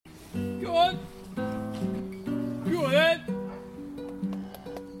Go on. Go on then.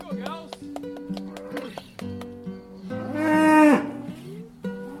 Go on, girls.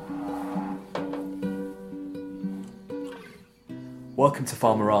 Welcome to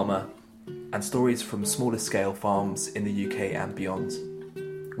Farmerama and stories from smaller scale farms in the UK and beyond.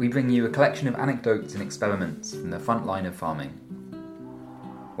 We bring you a collection of anecdotes and experiments from the front line of farming.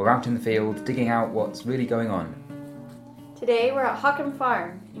 We're out in the field digging out what's really going on. Today we're at Hockham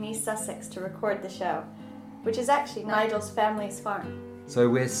Farm in East Sussex to record the show, which is actually Nigel's family's farm. So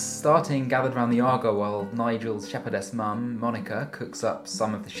we're starting gathered round the Argo while Nigel's shepherdess mum, Monica, cooks up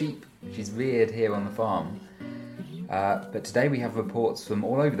some of the sheep she's reared here on the farm. But today we have reports from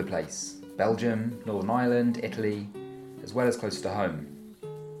all over the place: Belgium, Northern Ireland, Italy, as well as closer to home.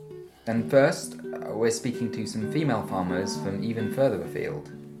 And first, we're speaking to some female farmers from even further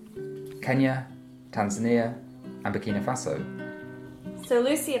afield: Kenya, Tanzania, and Burkina Faso. So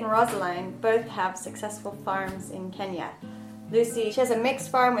Lucy and Rosaline both have successful farms in Kenya. Lucy, she has a mixed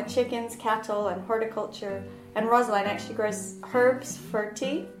farm with chickens, cattle, and horticulture, and Rosaline actually grows herbs for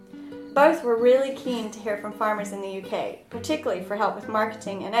tea. Both were really keen to hear from farmers in the UK, particularly for help with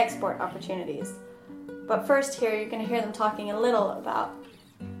marketing and export opportunities. But first here, you're going to hear them talking a little about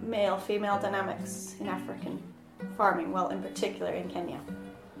male-female dynamics in African farming, well, in particular in Kenya.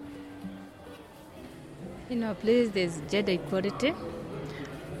 In our place, there's gender equality,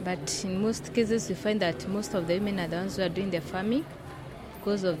 but in most cases, we find that most of the women are the ones who are doing the farming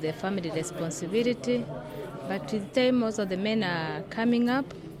because of their family responsibility. But with time, most of the men are coming up,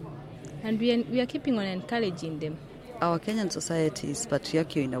 and we are keeping on encouraging them. Our Kenyan society is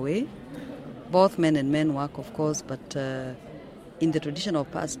patriarchal in a way. Both men and men work, of course, but in the traditional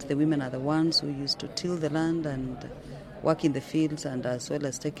past, the women are the ones who used to till the land and work in the fields and as well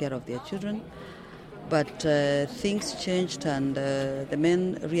as take care of their children. But things changed and the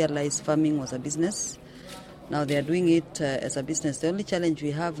men realized farming was a business. Now they are doing it as a business. The only challenge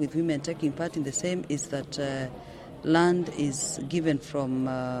we have with women taking part in the same is that land is given from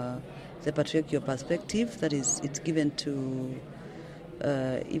the patriarchal perspective. That is, it's given to,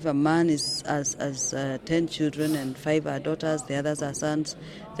 if a man has 10 children and 5 are daughters, the others are sons,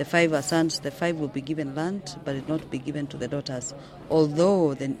 the 5 are sons, the 5 will be given land, but it not be given to the daughters.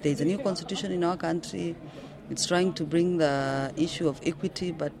 Although there is a new constitution in our country, it's trying to bring the issue of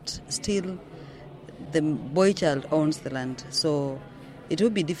equity, but still the boy child owns the land. So it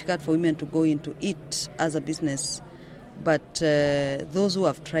would be difficult for women to go into it as a business. But those who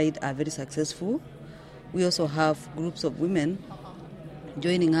have tried are very successful. We also have groups of women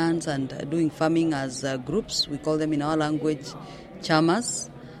joining hands and doing farming as groups. We call them in our language chamas.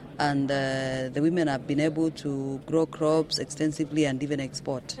 And the women have been able to grow crops extensively and even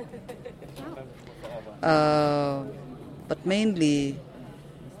export. But mainly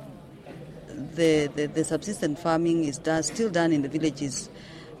the subsistence farming is still done in the villages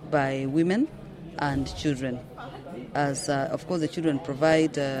by women and children. As of course the children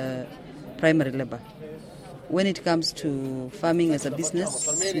provide primary labor. When it comes to farming as a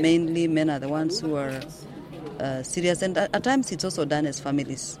business, mainly men are the ones who are serious, and at times it's also done as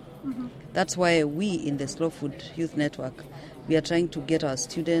families. Mm-hmm. That's why we in the Slow Food Youth Network, we are trying to get our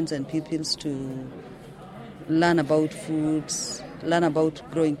students and pupils to learn about foods, learn about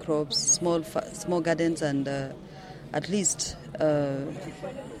growing crops, small gardens, and at least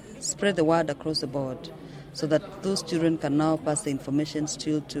spread the word across the board, so that those children can now pass the information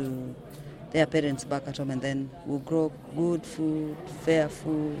still to their parents back at home, and then we'll grow good food, fair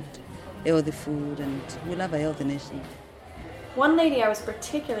food, healthy food, and we'll have a healthy nation. One lady I was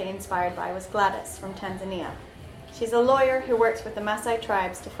particularly inspired by was Gladys from Tanzania. She's a lawyer who works with the Maasai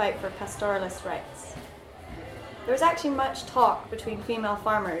tribes to fight for pastoralist rights. There was actually much talk between female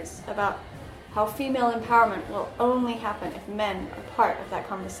farmers about how female empowerment will only happen if men are part of that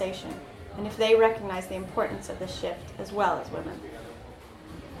conversation, and if they recognize the importance of this shift as well as women.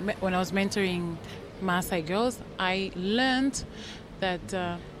 When I was mentoring Maasai girls, I learned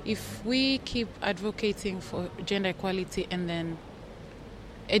that if we keep advocating for gender equality and then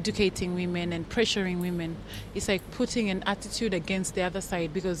educating women and pressuring women, it's like putting an attitude against the other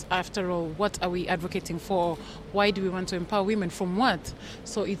side, because after all, what are we advocating for? Why do we want to empower women? From what?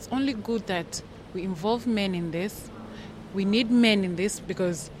 So it's only good that we involve men in this. We need men in this,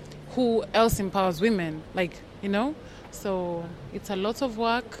 because who else empowers women? So it's a lot of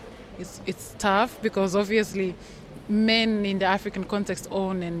work. It's tough because obviously men in the African context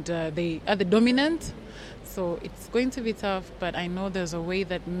own and they are the dominant. So it's going to be tough, but I know there's a way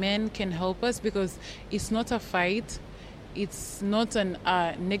that men can help us, because it's not a fight. it's not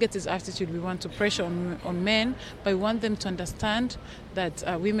a negative attitude we want to pressure on men, but we want them to understand that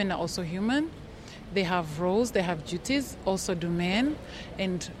women are also human. They have roles, they have duties, also do men,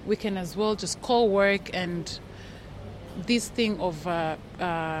 and we can as well just call work and this thing of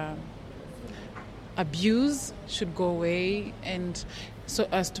abuse should go away. And so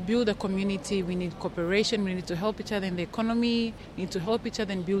as to build a community, we need cooperation, we need to help each other in the economy, we need to help each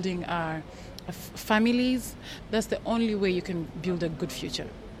other in building our families. That's the only way you can build a good future.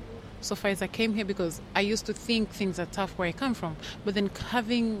 So far as I came here because I used to think things are tough where I come from, but then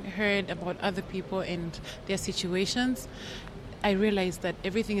having heard about other people and their situations, I realized that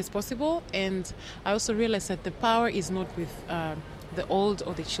everything is possible, and I also realized that the power is not with the old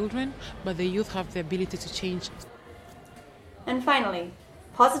or the children, but the youth have the ability to change. And finally,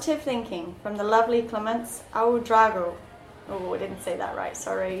 positive thinking from the lovely Clemence Ouedraogo. Oh, I didn't say that right,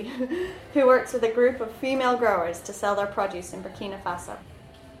 sorry. Who works with a group of female growers to sell their produce in Burkina Faso.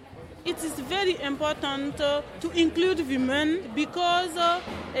 It is very important to include women because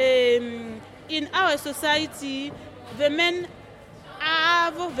in our society, the men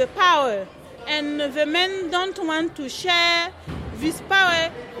have the power and the men don't want to share this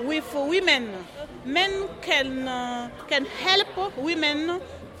power with women. Men can help women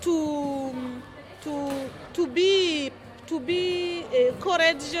to be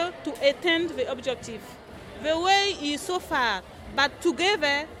courage to attain the objective. The way is so far, but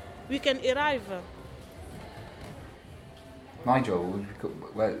together we can arrive. Nigel,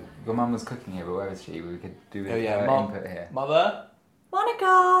 your mum was cooking here, but where is she? We could do Mom. input here. Mother?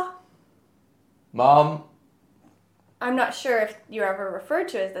 Monica! Mom? I'm not sure if you're ever referred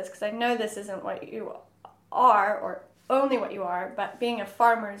to as this, because I know this isn't what you are, or only what you are, but being a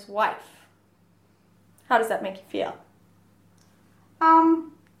farmer's wife. How does that make you feel?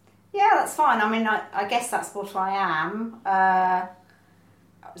 Yeah, that's fine. I mean, I guess that's what I am.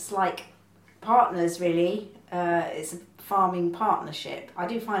 It's like partners, really. It's a farming partnership. I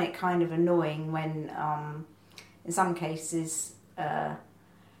do find it kind of annoying when, in some cases,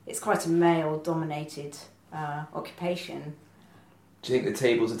 it's quite a male-dominated occupation. Do you think the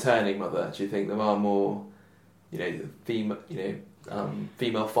tables are turning, Mother? Do you think there are more,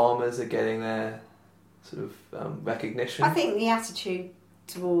 female farmers are getting their sort of recognition? I think the attitude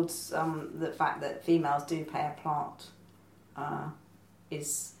towards the fact that females do play a part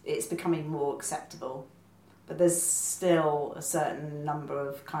it's becoming more acceptable, but there's still a certain number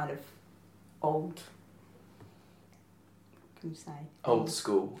of kind of old. What can you say? Old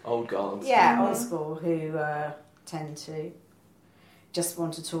school, old guards. Yeah, old school who tend to just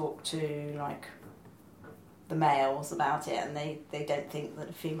want to talk to like the males about it, and they don't think that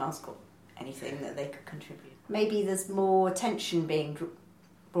a female's got anything that they could contribute. Maybe there's more attention being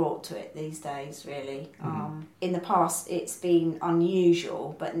brought to it these days, really. Mm-hmm. In the past, it's been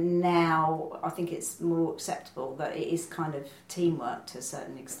unusual, but now I think it's more acceptable that it is kind of teamwork to a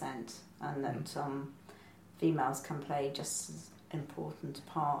certain extent, and that females can play just as important a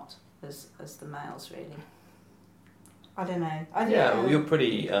part as the males, really. I don't know. Well, you're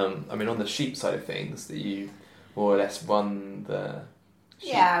pretty, on the sheep side of things, that you more or less run the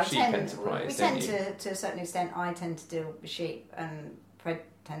sheep enterprise. We tend to a certain extent, I tend to deal with sheep, and Fred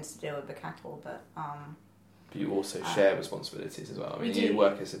tends to deal with the cattle, but you also share responsibilities as well. I mean, you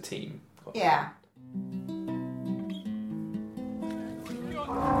work as a team. Yeah.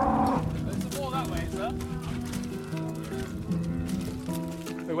 There's some more that way, sir.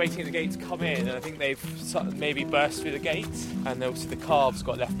 We're waiting at the gate to come in, and I think they've maybe burst through the gate, and obviously the calves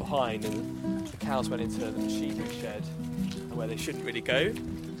got left behind, and the cows went into the sheeping shed where they shouldn't really go.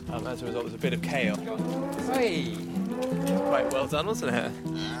 As a result, there's a bit of chaos. Hey! Quite well done, wasn't it?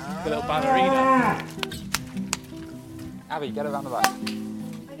 The little ballerina. Abby, get around the back.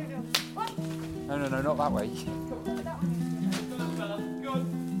 I don't know. What? No, not that way.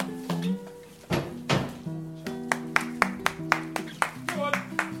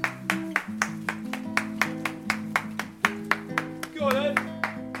 Go on then.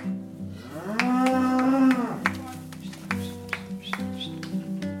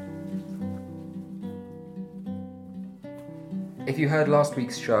 If you heard last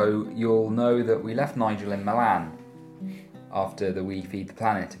week's show, you'll know that we left Nigel in Milan after the We Feed the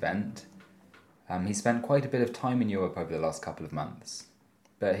Planet event. He spent quite a bit of time in Europe over the last couple of months,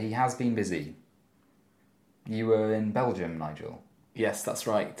 but he has been busy. You were in Belgium, Nigel. Yes, that's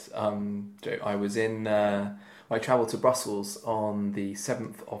right. I was I travelled to Brussels on the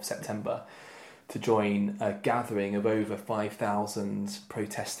 7th of September to join a gathering of over 5,000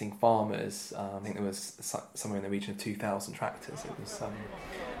 protesting farmers. I think there was somewhere in the region of 2,000 tractors. It was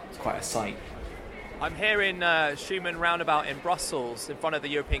quite a sight. I'm here in Schumann Roundabout in Brussels, in front of the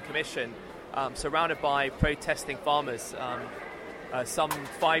European Commission, surrounded by protesting farmers. Some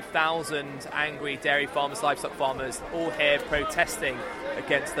 5,000 angry dairy farmers, livestock farmers, all here protesting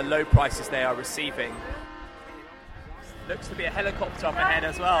against the low prices they are receiving. Looks to be a helicopter up ahead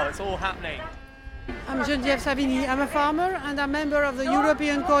as well. It's all happening. I'm Geneviève Savini. I'm a farmer and a member of the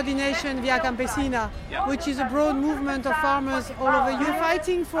European Coordination Via Campesina, which is a broad movement of farmers all over Europe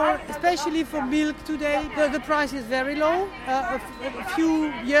fighting for, especially for milk today. The price is very low. A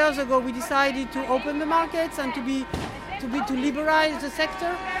few years ago we decided to open the markets and to liberalize the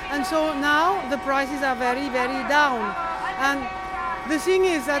sector, and so now the prices are very, very down. And the thing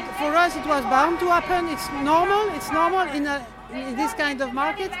is that for us it was bound to happen. It's normal in this kind of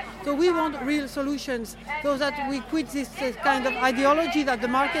market. So we want real solutions, so that we quit this kind of ideology that the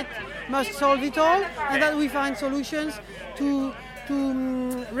market must solve it all, and that we find solutions to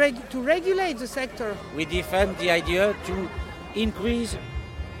regulate the sector. We defend the idea to increase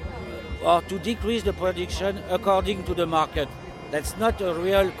or to decrease the production according to the market. That's not a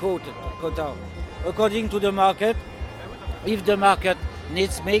real quota. According to the market, if the market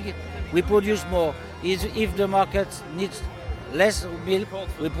needs milk, we produce more. If the market needs less milk,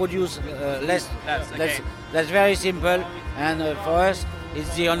 we produce less. That's very simple, and for us,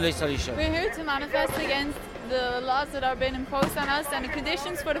 it's the only solution. We're here to manifest against the laws that are being imposed on us and the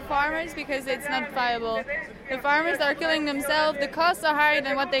conditions for the farmers, because it's not viable. The farmers are killing themselves. The costs are higher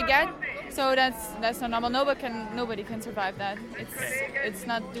than what they get, so that's not normal. Nobody can survive that. It's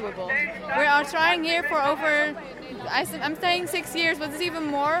not doable. We are trying here for over, I'm saying 6 years, but it's even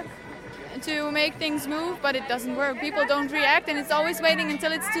more, to make things move, but it doesn't work. People don't react, and it's always waiting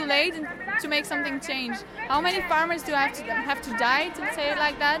until it's too late to make something change. How many farmers do have to die, to say it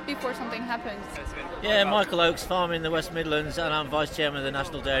like that, before something happens? Yeah, Michael Oakes, farmer in the West Midlands, and I'm Vice Chairman of the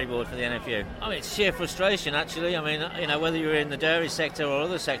National Dairy Board for the NFU. I mean, it's sheer frustration, actually. I mean, whether you're in the dairy sector or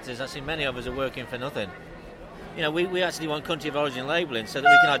other sectors, I think many of us are working for nothing. We actually want country of origin labelling so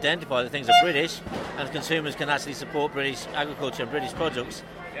that we can identify that things are British, and consumers can actually support British agriculture and British products,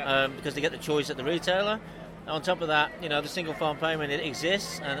 because they get the choice at the retailer. On top of that, the single farm payment, it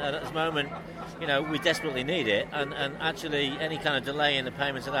exists, and at this moment, we desperately need it, and actually any kind of delay in the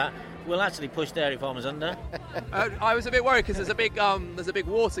payments of that will actually push dairy farmers under. I was a bit worried because there's a big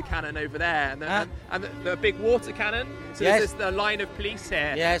water cannon over there, and the big water cannon. So there's the line of police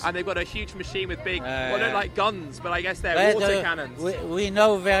here, and they've got a huge machine with big, well, not like guns, but I guess they're water cannons. We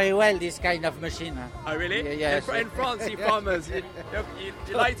know very well this kind of machine. Oh, really? Yes. In France, you farmers,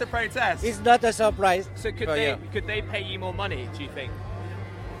 you like to protest. It's not a surprise. So could they pay you more money, do you think?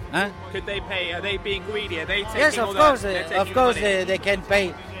 Huh? Could they pay? Are they being greedy? Are they taking yes, of course. Of course, they can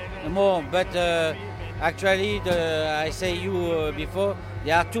pay more. But actually, I say before,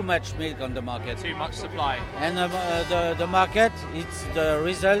 there are too much milk on the market. Too much supply. And the market, it's the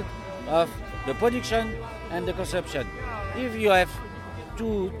result of the production and the consumption. If you have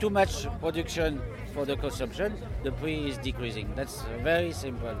too much production for the consumption, the price is decreasing. That's very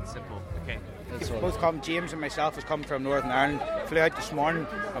simple. Simple. Okay. James and myself has come from Northern Ireland. Flew out this morning,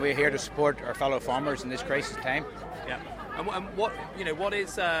 and we're here to support our fellow farmers in this crisis time. Yeah. And what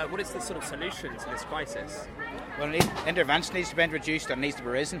is the sort of solution to this crisis? Well, intervention needs to be introduced and needs to be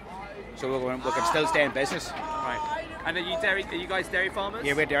risen, so we can still stay in business. Right. And are you guys dairy farmers?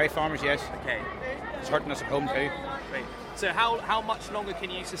 Yeah, we're dairy farmers. Yes. Okay. It's hurting us at home too. Great. So how much longer can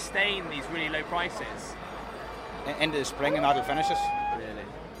you sustain these really low prices? Into the spring, and that'll finish us. Really?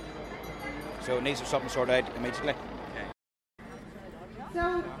 So it needs to be something sorted out immediately. Okay.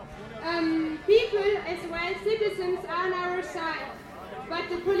 So people as well, citizens are on our side. But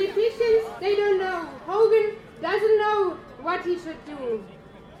the politicians, they don't know. Hogan doesn't know what he should do.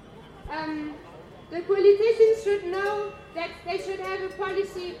 The politicians should know that they should have a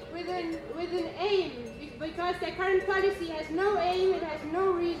policy with an aim, because their current policy has no aim, it has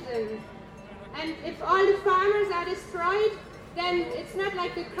no reason. And if all the farmers are destroyed, then it's not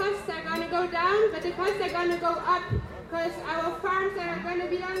like the costs are going to go down, but the costs are going to go up, because our farms are going to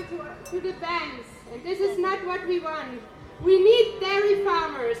belong to the banks. And this is not what we want. We need dairy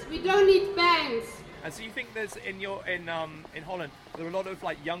farmers, we don't need banks. And so you think there's in Holland there are a lot of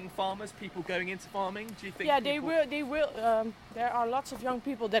young farmers, people going into farming? Do you think? Yeah, they will. There are lots of young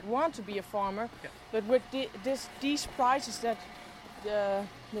people that want to be a farmer, but with these prices that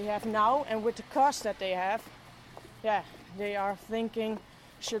they have now, and with the cost that they have, they are thinking,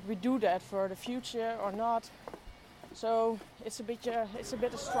 should we do that for the future or not? So it's a bit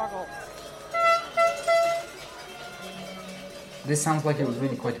a struggle. This sounds like it was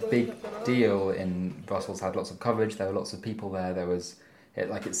really quite a big deal in Brussels. Had lots of coverage. There were lots of people there. There was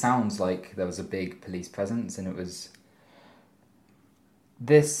It sounds like there was a big police presence, and it was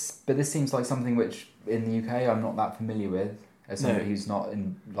this. But this seems like something which in the UK I'm not that familiar with as somebody who's not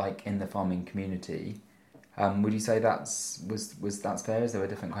in the farming community. Would you say that's fair? Is there a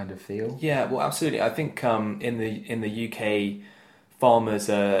different kind of feel? Yeah, well, absolutely. I think in the UK, farmers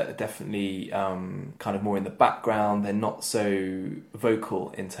are definitely kind of more in the background. They're not so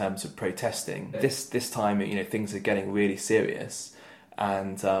vocal in terms of protesting. This time, things are getting really serious,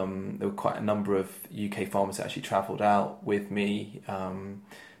 and there were quite a number of UK farmers that actually travelled out with me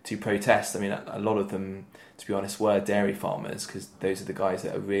to protest. I mean, a lot of them, to be honest, were dairy farmers, because those are the guys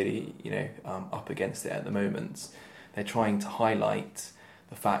that are really, up against it at the moment. They're trying to highlight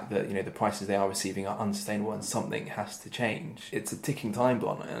the fact that, the prices they are receiving are unsustainable and something has to change. It's a ticking time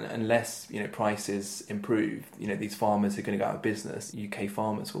bomb, and unless, prices improve, these farmers are going to go out of business. UK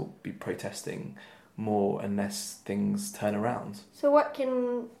farmers will be protesting more unless things turn around. So what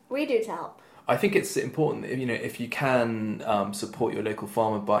can we do to help? I think it's important, if you can support your local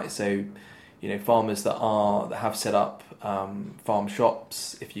farmer by, so, farmers that have set up farm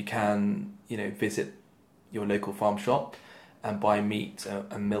shops. If you can, visit your local farm shop and buy meat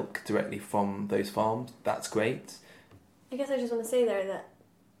and milk directly from those farms, that's great. I guess I just want to say there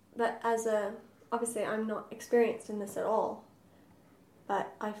that obviously I'm not experienced in this at all,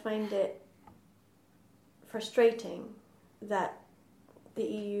 but I find it frustrating that the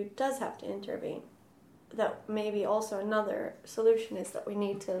EU does have to intervene. That maybe also another solution is that we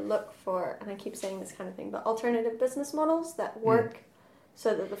need to look for, and I keep saying this kind of thing, but alternative business models that work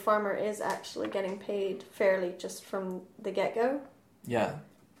so that the farmer is actually getting paid fairly just from the get-go. Yeah.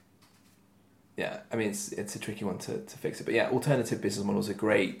 I mean, it's a tricky one to fix it, but alternative business models are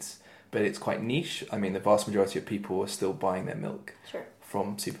great, but it's quite niche. I mean, the vast majority of people are still buying their milk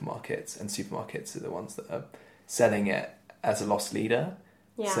from supermarkets, and supermarkets are the ones that are selling it as a loss leader.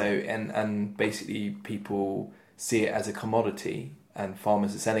 Yeah. So and basically people see it as a commodity, and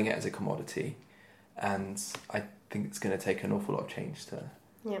farmers are selling it as a commodity, and I think it's going to take an awful lot of change to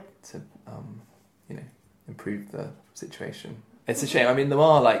improve the situation. It's a shame. I mean, there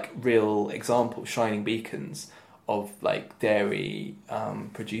are real examples, shining beacons of dairy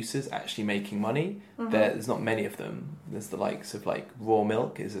producers actually making money. Mm-hmm. There's not many of them. There's the likes of raw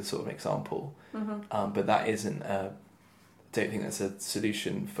milk is a sort of example, but that isn't I don't think that's a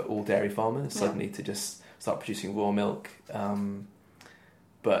solution for all dairy farmers suddenly to just start producing raw milk.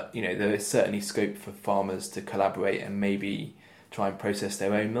 But there is certainly scope for farmers to collaborate and maybe try and process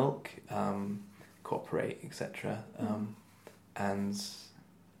their own milk, cooperate, etc. And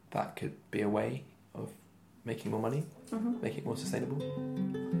that could be a way of making more money, making it more sustainable.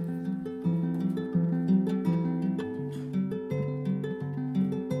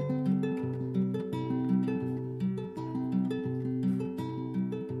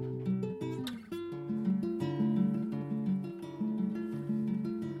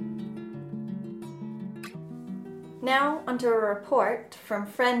 Now onto a report from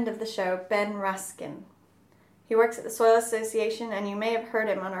friend of the show, Ben Raskin. He works at the Soil Association, and you may have heard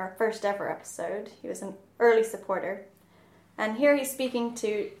him on our first ever episode. He was an early supporter. And here he's speaking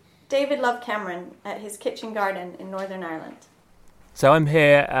to David Love Cameron at his kitchen garden in Northern Ireland. So I'm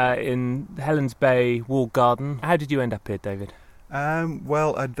here in Helens Bay Walled Garden. How did you end up here, David?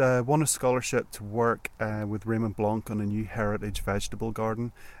 Well, I'd won a scholarship to work with Raymond Blanc on a new heritage vegetable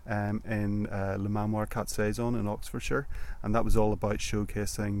garden in Le Manoir Quatre Saisons in Oxfordshire, and that was all about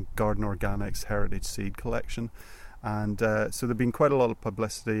showcasing Garden Organics heritage seed collection. And so there'd been quite a lot of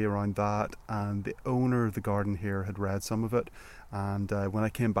publicity around that, and the owner of the garden here had read some of it, and when I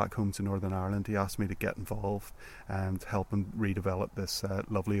came back home to Northern Ireland, he asked me to get involved and to help him redevelop this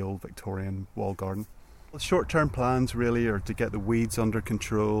lovely old Victorian walled garden. The short-term plans really are to get the weeds under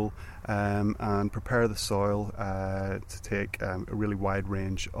control and prepare the soil to take a really wide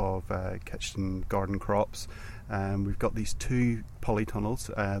range of kitchen garden crops. We've got these 2 polytunnels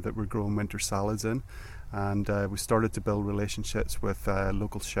that we're growing winter salads in, and we started to build relationships with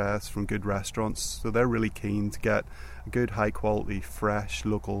local chefs from good restaurants, so they're really keen to get a good high-quality, fresh,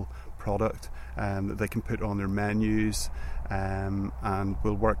 local product that they can put on their menus. And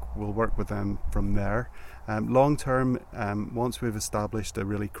we'll work with them from there. Long term, once we've established a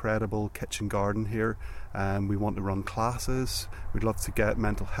really credible kitchen garden here, we want to run classes. We'd love to get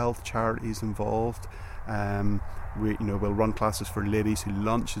mental health charities involved. We'll run classes for ladies who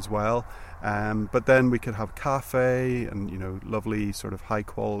lunch as well. But then we could have a cafe and lovely sort of high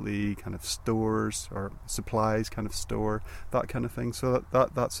quality kind of stores or supplies kind of store, that kind of thing. So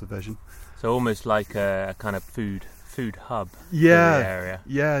that's the vision. So almost like a kind of food food hub for Yeah, the area.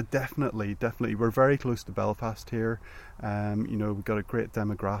 yeah, definitely. We're very close to Belfast here. We've got a great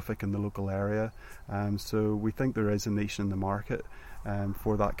demographic in the local area, so we think there is a niche in the market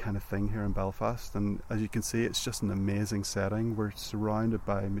for that kind of thing here in Belfast. And as you can see, it's just an amazing setting. We're surrounded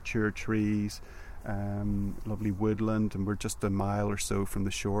by mature trees, lovely woodland, and we're just a mile or so from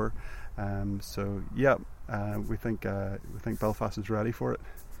the shore. We think Belfast is ready for it.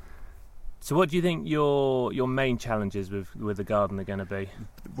 So what do you think your main challenges with the garden are going to be?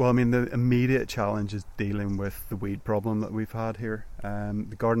 Well, I mean, the immediate challenge is dealing with the weed problem that we've had here.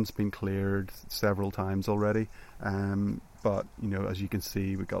 The garden's been cleared several times already, but as you can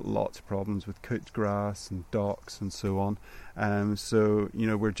see, we've got lots of problems with cut grass and docks and so on.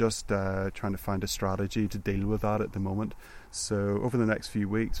 We're just trying to find a strategy to deal with that at the moment. So over the next few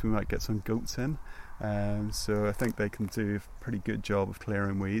weeks, we might get some goats in. So I think they can do a pretty good job of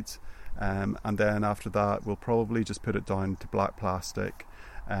clearing weeds. And then after that, we'll probably just put it down to black plastic,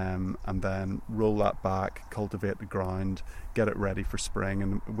 and then roll that back, cultivate the ground, get it ready for spring,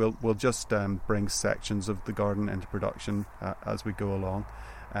 and we'll just bring sections of the garden into production as we go along.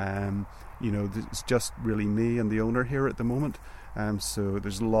 It's just really me and the owner here at the moment, so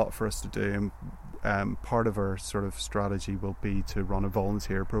there's a lot for us to do. And part of our sort of strategy will be to run a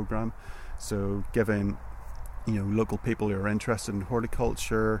volunteer program, so giving local people who are interested in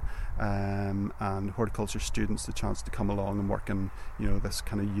horticulture and horticulture students the chance to come along and work in this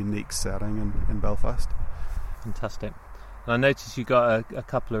kind of unique setting in Belfast. Fantastic. And I noticed you got a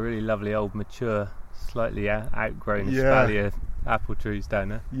couple of really lovely old mature, slightly outgrown espalier apple trees down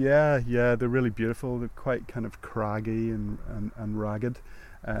there. Yeah, they're really beautiful. They're quite kind of craggy and ragged,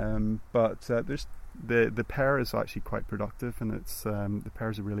 but there's the pear is actually quite productive, and it's the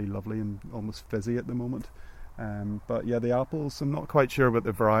pears are really lovely and almost fizzy at the moment. But yeah, the apples, I'm not quite sure what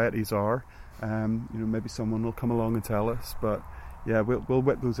the varieties are. Maybe someone will come along and tell us. But yeah, we'll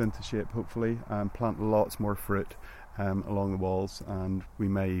whip those into shape hopefully, and plant lots more fruit along the walls, and we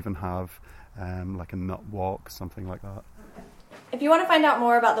may even have like a nut walk, something like that. If you want to find out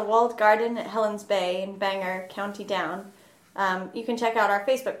more about the walled garden at Helens Bay in Bangor, County Down, you can check out our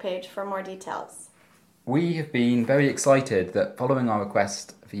Facebook page for more details. We have been very excited that following our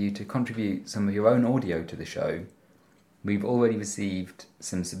request for you to contribute some of your own audio to the show, we've already received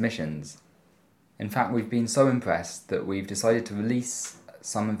some submissions. In fact, we've been so impressed that we've decided to release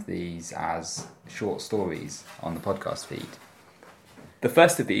some of these as short stories on the podcast feed. The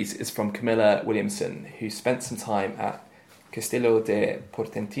first of these is from Camilla Williamson, who spent some time at Castello de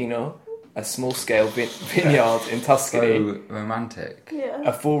Portentino, a small-scale vineyard in Tuscany. So romantic. Yeah.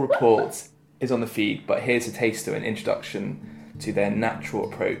 A full report is on the feed, but here's a taster and introduction to their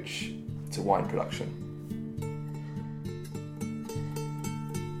natural approach to wine production.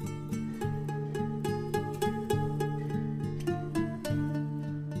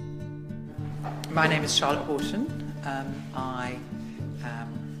 My name is Charlotte Horton. I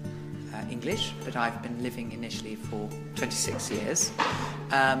am English, but I've been living initially for 26 years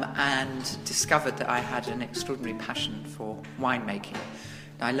and discovered that I had an extraordinary passion for winemaking.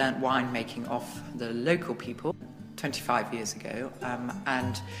 I learnt winemaking off the local people 25 years ago,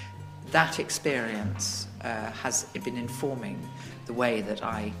 and that experience has been informing the way that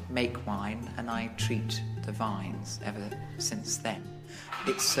I make wine and I treat the vines ever since then.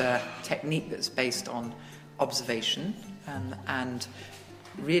 It's a technique that's based on observation and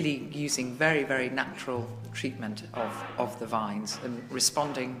really using very, very natural treatment of the vines and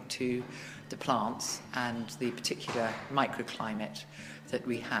responding to the plants and the particular microclimate that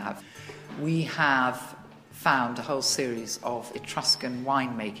we have. We have found a whole series of Etruscan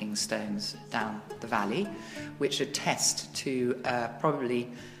winemaking stones down the valley, which attest to probably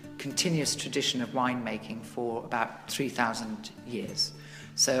continuous tradition of winemaking for about 3,000 years.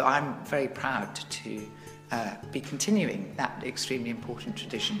 So I'm very proud to be continuing that extremely important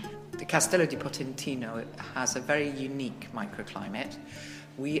tradition. The Castello di Portentino has a very unique microclimate.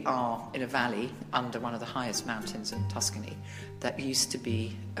 We are in a valley under one of the highest mountains in Tuscany that used to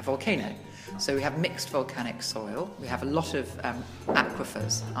be a volcano. So we have mixed volcanic soil, we have a lot of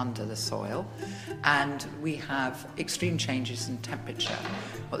aquifers under the soil, and we have extreme changes in temperature,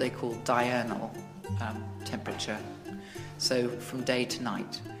 what they call diurnal temperature, so from day to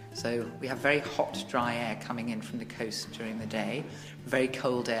night. So we have very hot, dry air coming in from the coast during the day, very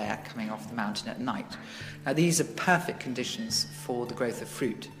cold air coming off the mountain at night. Now these are perfect conditions for the growth of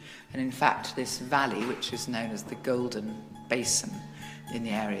fruit. And in fact, this valley, which is known as the Golden Basin in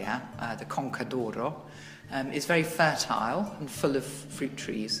the area, the Conca d'Oro, is very fertile and full of fruit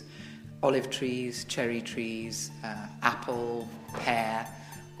trees, olive trees, cherry trees, apple, pear,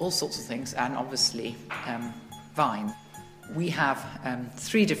 all sorts of things, and obviously vine. We have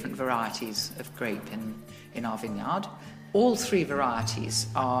 3 different varieties of grape in our vineyard. All 3 varieties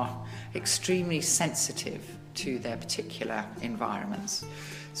are extremely sensitive to their particular environments.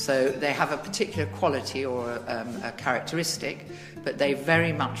 So they have a particular quality or a characteristic, but they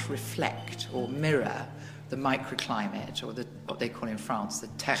very much reflect or mirror the microclimate, or what they call in France the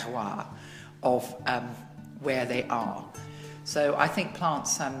terroir, of where they are. So I think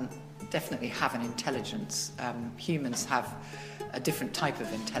plants definitely have an intelligence. Humans have a different type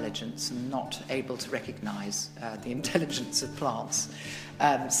of intelligence and not able to recognise the intelligence of plants,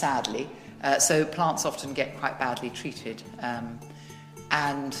 sadly. So plants often get quite badly treated.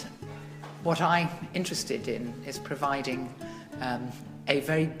 And what I'm interested in is providing a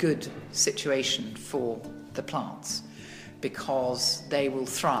very good situation for the plants, because they will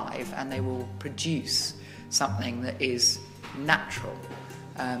thrive and they will produce something that is natural.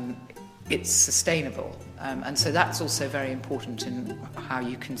 It's sustainable. And so that's also very important in how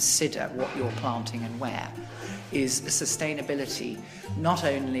you consider what you're planting and where, is sustainability, not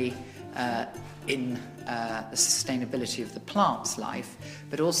only in the sustainability of the plant's life,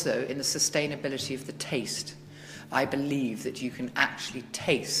 but also in the sustainability of the taste. I believe that you can actually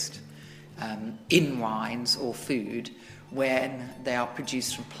taste in wines or food when they are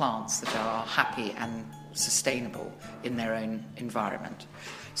produced from plants that are happy and sustainable in their own environment.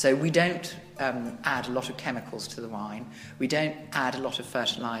 So we don't add a lot of chemicals to the wine, we don't add a lot of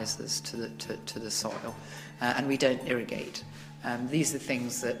fertilisers to the soil, and we don't irrigate. These are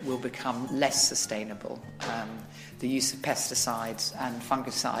things that will become less sustainable. The use of pesticides and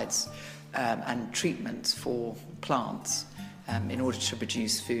fungicides and treatments for plants in order to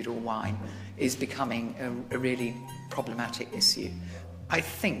produce food or wine is becoming a really problematic issue. I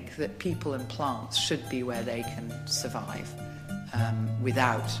think that people and plants should be where they can survive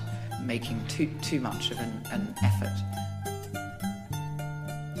without making too much of an effort.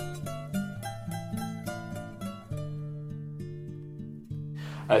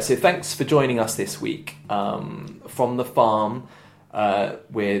 So thanks for joining us this week from the farm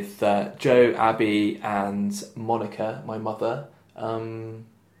with Joe, Abby and Monica, my mother, and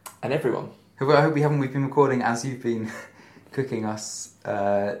everyone. I hope we've been recording as you've been cooking us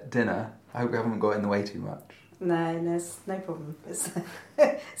dinner. I hope we haven't got in the way too much. No, there's no problem.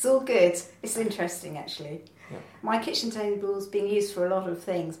 It's all good. It's interesting, actually. Yeah. My kitchen table's being used for a lot of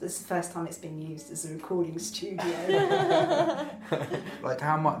things, but it's the first time it's been used as a recording studio. Like,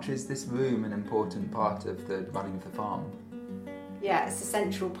 how much is this room an important part of the running of the farm? Yeah, it's a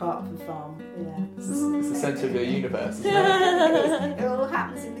central part of the farm. Yeah, it's the centre of your universe, isn't it? It all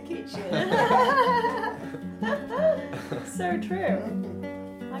happens in the kitchen. So true.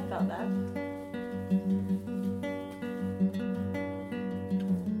 I felt that.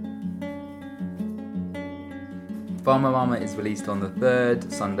 Farmerama is released on the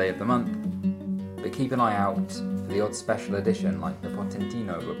 3rd Sunday of the month, but keep an eye out for the odd special edition like the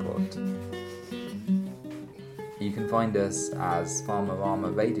Potentino Report. You can find us as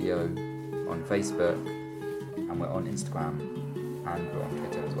Farmerama Radio on Facebook, and we're on Instagram, and we're on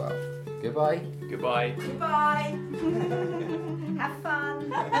Twitter as well. Goodbye. Goodbye. Goodbye.